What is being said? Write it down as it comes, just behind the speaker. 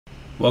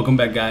Welcome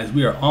back, guys.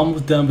 We are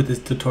almost done with this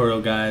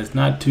tutorial, guys.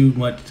 Not too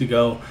much to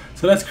go.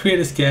 So let's create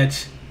a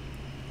sketch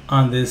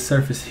on this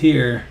surface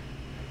here.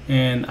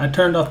 And I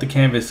turned off the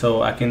canvas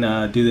so I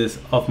can do this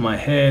off my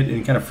head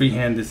and kind of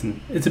freehand this,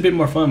 and it's a bit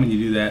more fun when you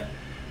do that.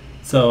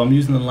 So I'm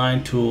using the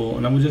line tool,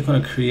 and I'm just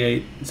going to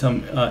create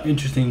some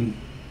interesting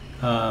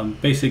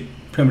basic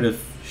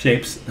primitive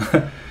shapes.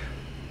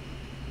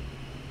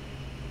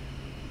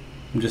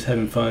 I'm just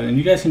having fun, and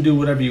you guys can do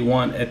whatever you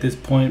want at this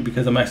point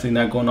because I'm actually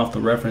not going off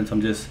the reference.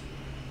 I'm just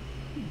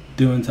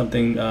doing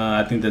something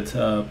I think that's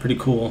pretty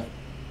cool,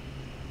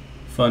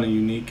 fun and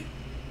unique.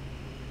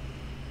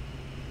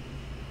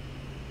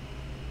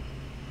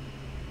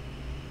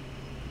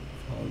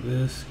 Follow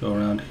this, go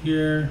around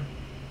here.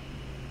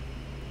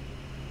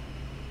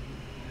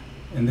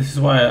 And this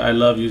is why I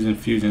love using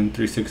Fusion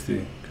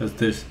 360, because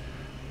there's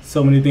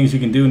so many things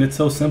you can do and it's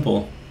so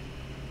simple,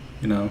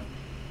 you know.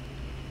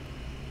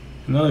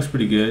 And that looks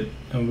pretty good.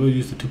 And we'll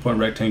use the 2-point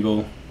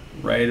rectangle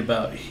right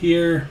about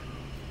here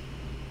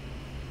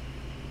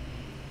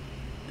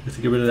just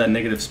to get rid of that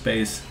negative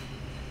space.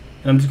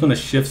 And I'm just going to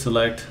shift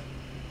select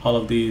all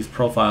of these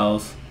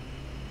profiles,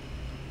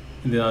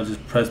 and then I'll just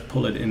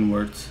pull it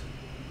inwards.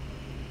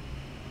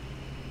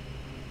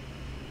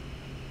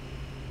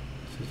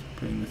 Let's just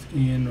bring this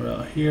in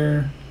right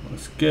here.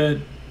 Looks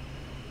good.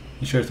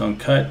 Make sure it's on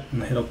cut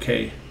and hit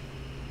OK.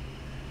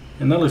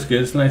 And that looks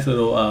good. It's a nice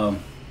little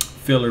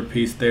filler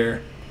piece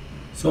there.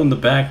 So in the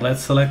back,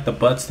 let's select the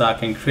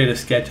buttstock and create a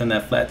sketch on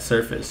that flat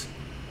surface.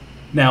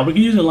 Now we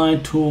can use a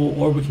line tool,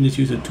 or we can just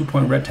use a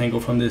 2-point rectangle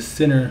from this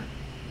center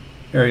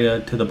area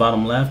to the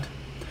bottom left,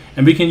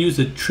 and we can use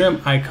the trim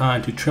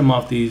icon to trim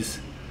off these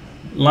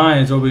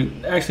lines, or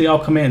I'll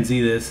Command Z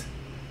this,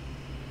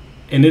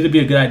 and it'll be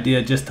a good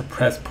idea just to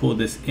pull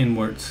this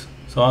inwards.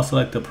 So I'll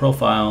select the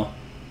profile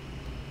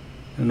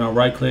and I'll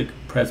right click,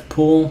 press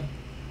pull,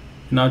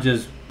 and I'll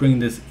just bring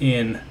this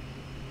in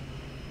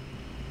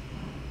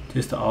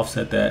just to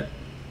offset that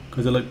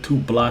because it looked too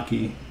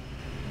blocky.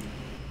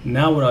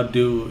 Now what I'll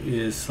do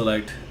is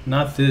select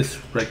not this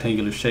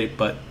rectangular shape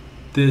but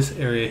this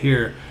area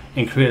here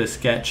and create a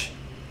sketch.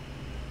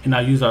 And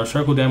I'll use our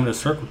circle diameter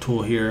circle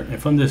tool here,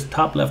 and from this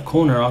top left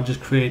corner I'll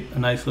just create a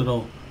nice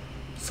little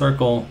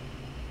circle,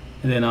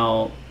 and then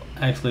I'll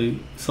actually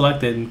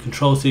select it and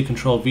Control C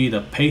Control V to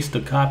paste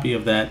a copy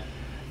of that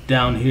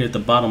down here at the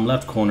bottom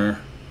left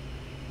corner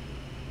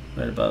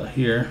right about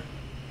here.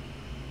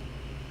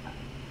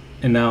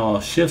 And now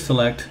I'll shift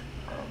select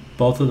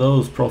both of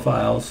those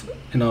profiles,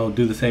 and I'll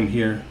do the same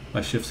here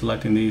by shift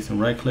selecting these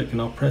and right click, and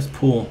I'll press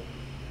pull.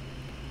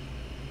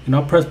 And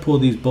I'll press pull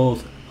these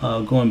both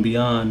going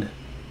beyond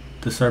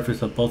the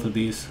surface of both of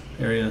these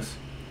areas.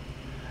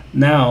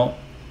 Now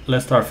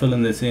let's start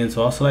filling this in.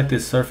 So I'll select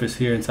this surface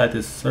here inside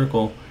this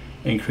circle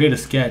and create a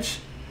sketch.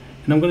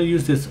 And I'm going to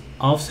use this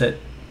offset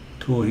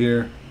tool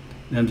here,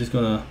 and I'm just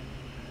going to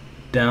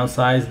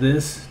downsize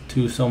this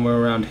to somewhere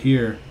around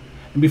here.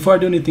 And before I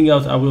do anything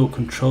else, I will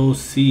Control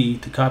C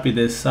to copy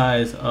this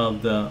size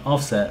of the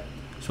offset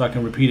so I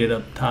can repeat it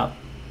up top.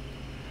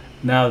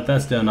 Now that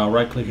that's done, I'll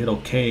right click, hit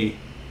OK,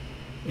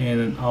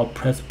 and I'll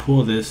press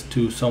pull this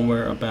to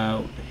somewhere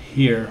about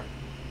here.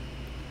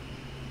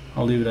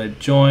 I'll leave it at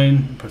join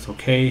and press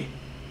OK.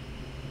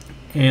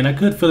 And I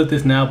could fillet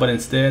this now, but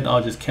instead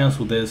I'll just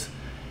cancel this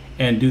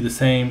and do the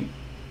same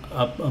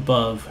up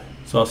above.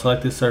 So I'll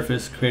select this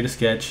surface, create a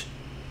sketch,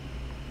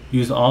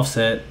 use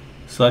offset,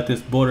 select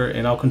this border,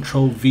 and I'll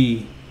Control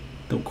V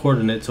the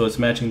coordinate so it's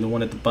matching the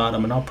one at the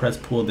bottom, and I'll press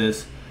pull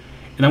this,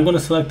 and I'm going to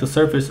select the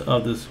surface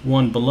of this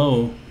one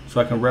below so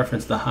I can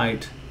reference the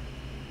height.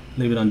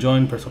 Leave it on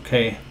join, press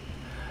OK.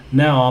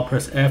 Now I'll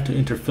press F to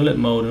enter fillet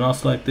mode, and I'll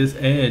select this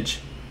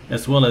edge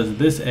as well as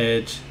this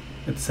edge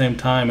at the same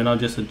time, and I'll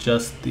just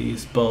adjust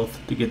these both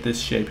to get this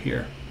shape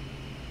here.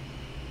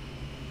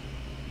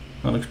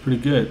 That looks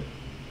pretty good.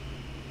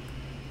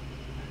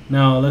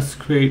 Now let's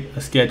create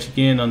a sketch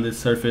again on this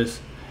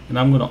surface, and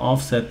I'm going to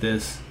offset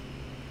this,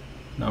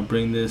 and I'll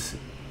bring this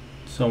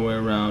somewhere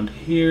around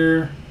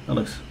here. That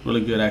looks really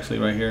good actually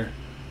right here.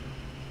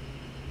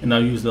 And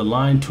I'll use the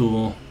line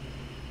tool,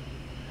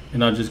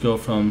 and I'll just go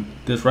from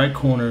this right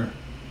corner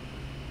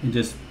and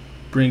just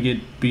bring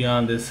it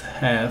beyond this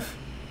half,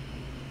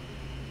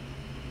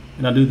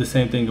 and I'll do the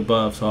same thing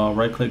above. So I'll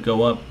right click,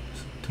 go up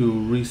to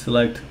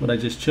reselect what I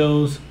just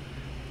chose,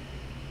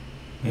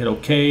 hit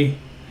OK. And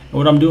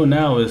what I'm doing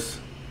now is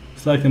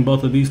selecting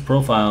both of these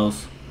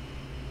profiles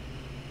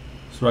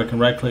so I can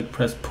right click,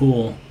 press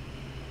pull,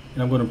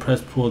 and I'm going to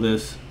press pull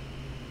this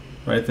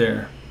right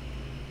there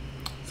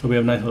so we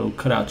have a nice little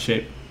cutout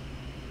shape.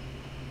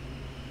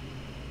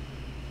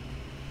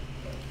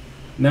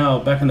 Now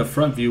back in the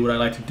front view, what I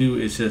like to do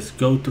is just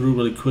go through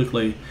really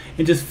quickly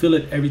and just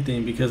fillet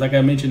everything, because like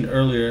I mentioned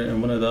earlier in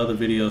one of the other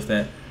videos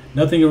that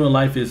nothing in real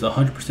life is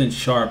 100%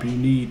 sharp. You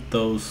need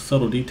those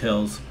subtle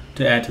details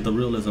to add to the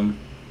realism,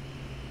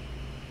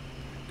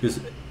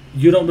 because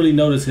you don't really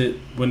notice it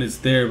when it's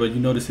there, but you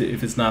notice it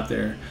if it's not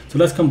there. So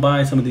let's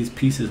combine some of these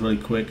pieces really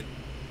quick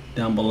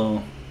down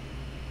below.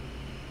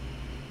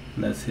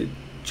 Let's hit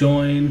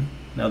join,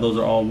 Now those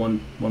are all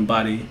one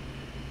body.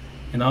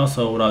 And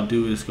also what I'll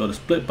do is go to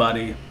split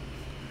body,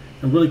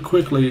 and really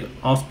quickly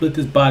I'll split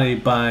this body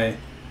by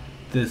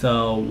this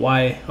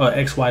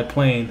XY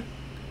plane,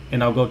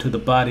 and I'll go to the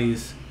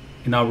bodies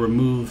and I'll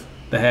remove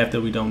the half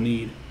that we don't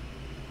need,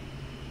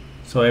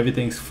 so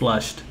everything's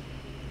flushed.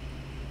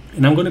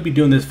 And I'm going to be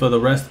doing this for the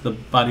rest of the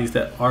bodies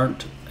that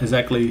aren't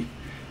exactly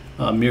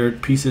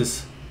mirrored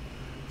pieces.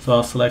 So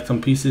I'll select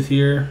some pieces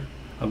here,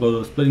 I'll go to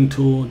the splitting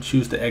tool,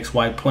 choose the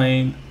XY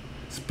plane,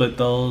 split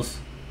those,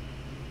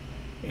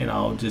 and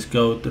I'll just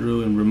go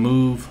through and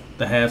remove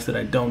the halves that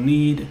I don't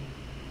need.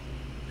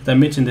 As I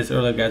mentioned this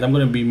earlier, guys, I'm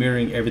going to be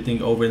mirroring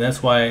everything over, and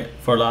that's why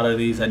for a lot of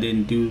these I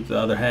didn't do the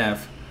other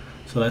half.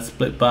 So that's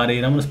split body,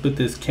 and I'm going to split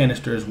this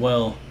canister as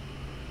well.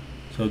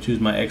 So choose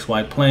my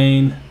XY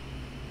plane,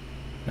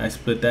 and I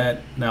split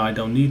that. Now I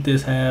don't need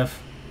this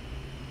half.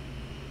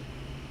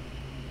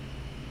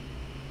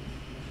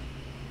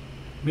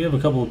 We have a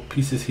couple of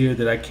pieces here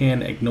that I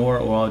can ignore,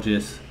 or I'll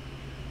just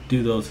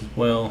do those as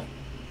well.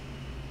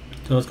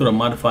 So let's go to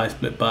modify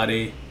split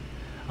body.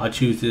 I'll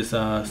choose this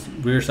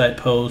rear sight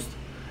post,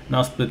 and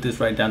I'll split this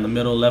right down the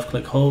middle. Left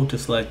click hold to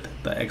select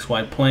the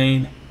XY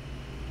plane,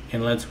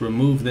 and let's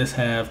remove this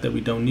half that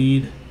we don't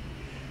need.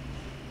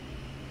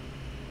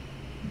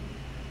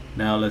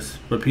 Now let's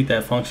repeat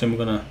that function.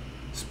 We're gonna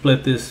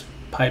split this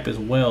pipe as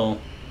well,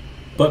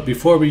 but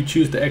before we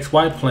choose the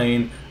XY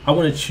plane, I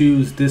want to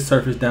choose this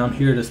surface down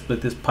here to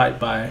split this pipe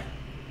by.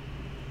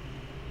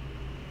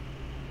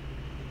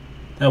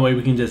 That way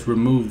we can just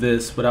remove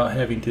this without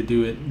having to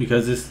do it,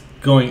 because it's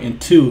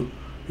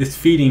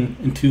feeding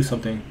into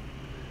something.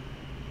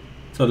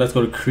 So let's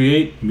go to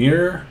create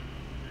mirror.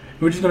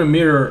 We're just going to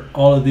mirror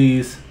all of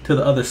these to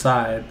the other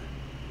side.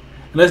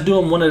 And let's do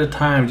them one at a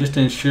time just to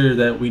ensure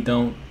that we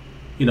don't,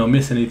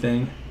 miss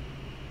anything.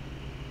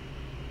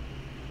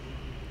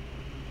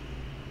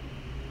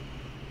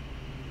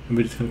 And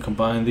we're just going to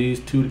combine these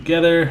two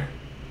together.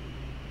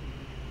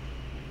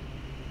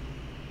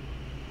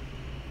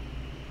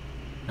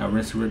 Now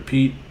rinse and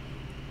repeat.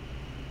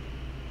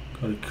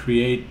 Go to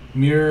create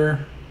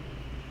mirror.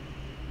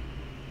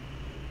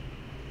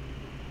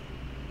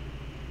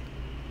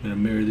 I'm going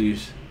to mirror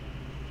these,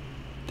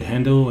 the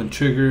handle and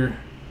trigger.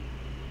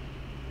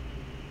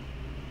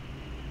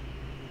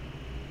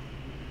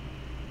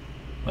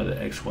 By the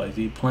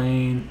XYZ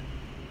plane.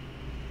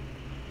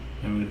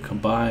 And we're going to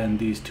combine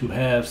these two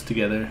halves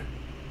together.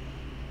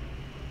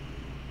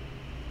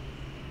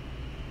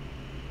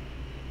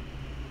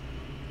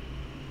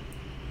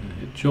 And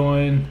hit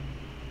join.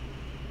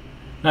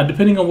 Now,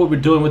 depending on what we're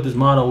doing with this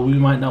model, we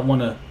might not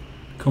want to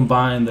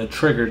combine the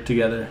trigger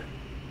together.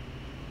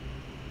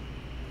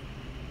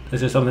 That's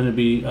just something to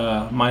be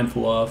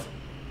mindful of.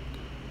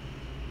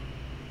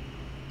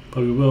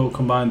 But we will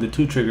combine the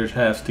two triggers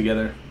halves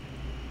together.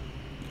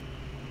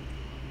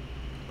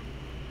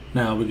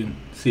 Now we can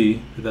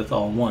see that that's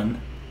all one.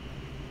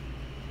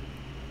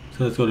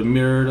 So let's go to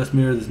mirror. Let's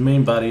mirror this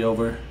main body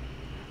over.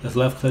 Let's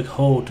left click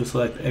hold to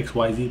select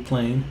XYZ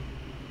plane.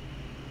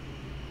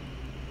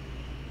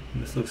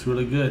 And this looks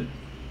really good.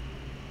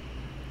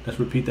 Let's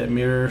repeat that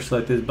mirror.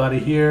 Select this body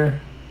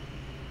here.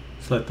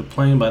 Select the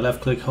plane by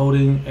left click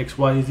holding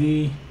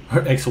XYZ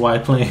or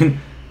XY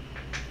plane.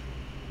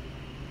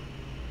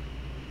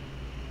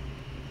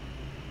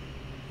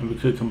 And we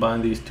could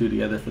combine these two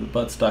together for the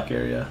buttstock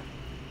area.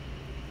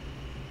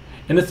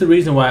 And that's the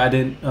reason why I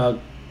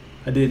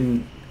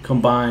didn't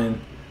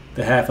combine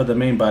the half of the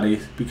main body,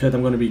 because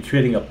I'm going to be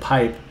creating a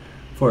pipe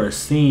for a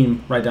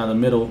seam right down the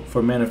middle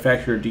for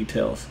manufacturer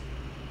details.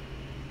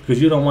 Because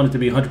you don't want it to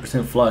be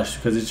 100% flush,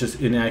 because it's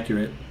just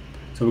inaccurate.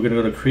 So we're going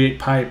to go to create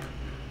pipe,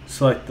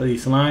 select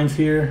these lines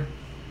here,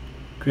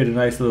 create a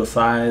nice little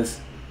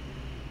size,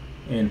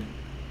 and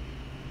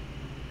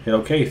hit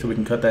OK so we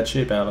can cut that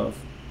shape out of.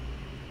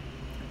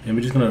 And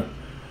we're just going to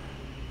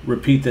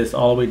repeat this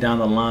all the way down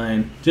the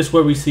line, just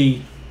where we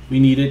see we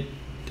need it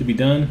to be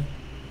done.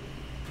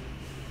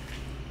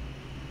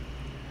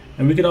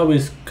 And we could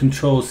always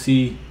Control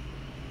C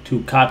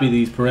to copy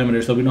these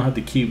parameters so we don't have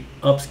to keep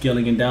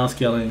upscaling and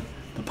downscaling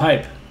the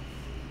pipe.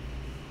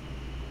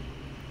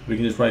 We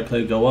can just right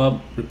click, go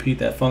up, repeat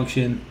that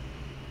function,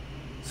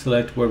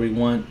 select where we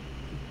want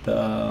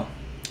the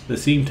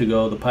seam to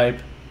go, the pipe.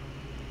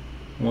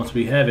 And once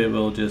we have it,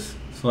 we'll just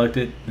select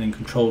it and then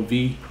Control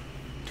V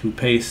to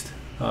paste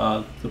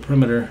the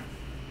perimeter.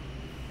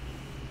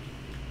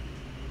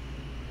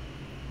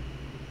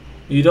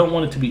 You don't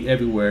want it to be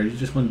everywhere, you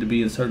just want it to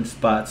be in certain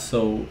spots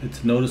so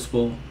it's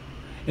noticeable.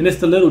 And it's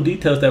the little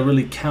details that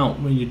really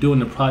count when you're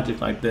doing a project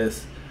like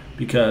this,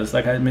 because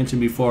like I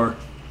mentioned before,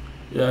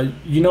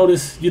 you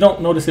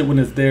don't notice it when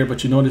it's there,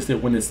 but you notice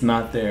it when it's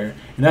not there.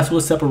 And that's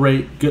what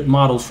separates good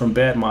models from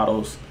bad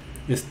models.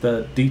 It's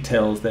the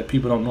details that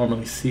people don't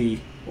normally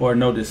see or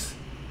notice.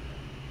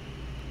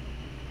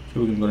 So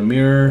we're going to go to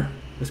mirror.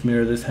 Let's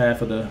mirror this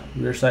half of the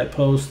rear sight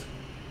post.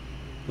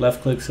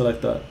 Left click,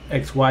 select the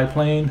XY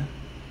plane.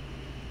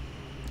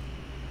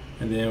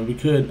 And then we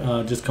could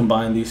just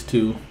combine these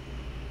two.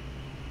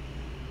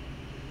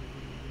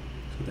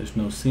 So there's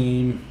no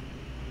seam.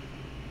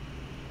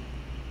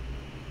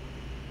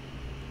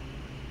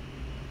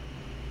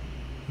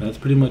 That's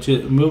pretty much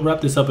it. We'll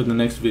wrap this up in the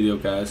next video,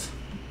 guys.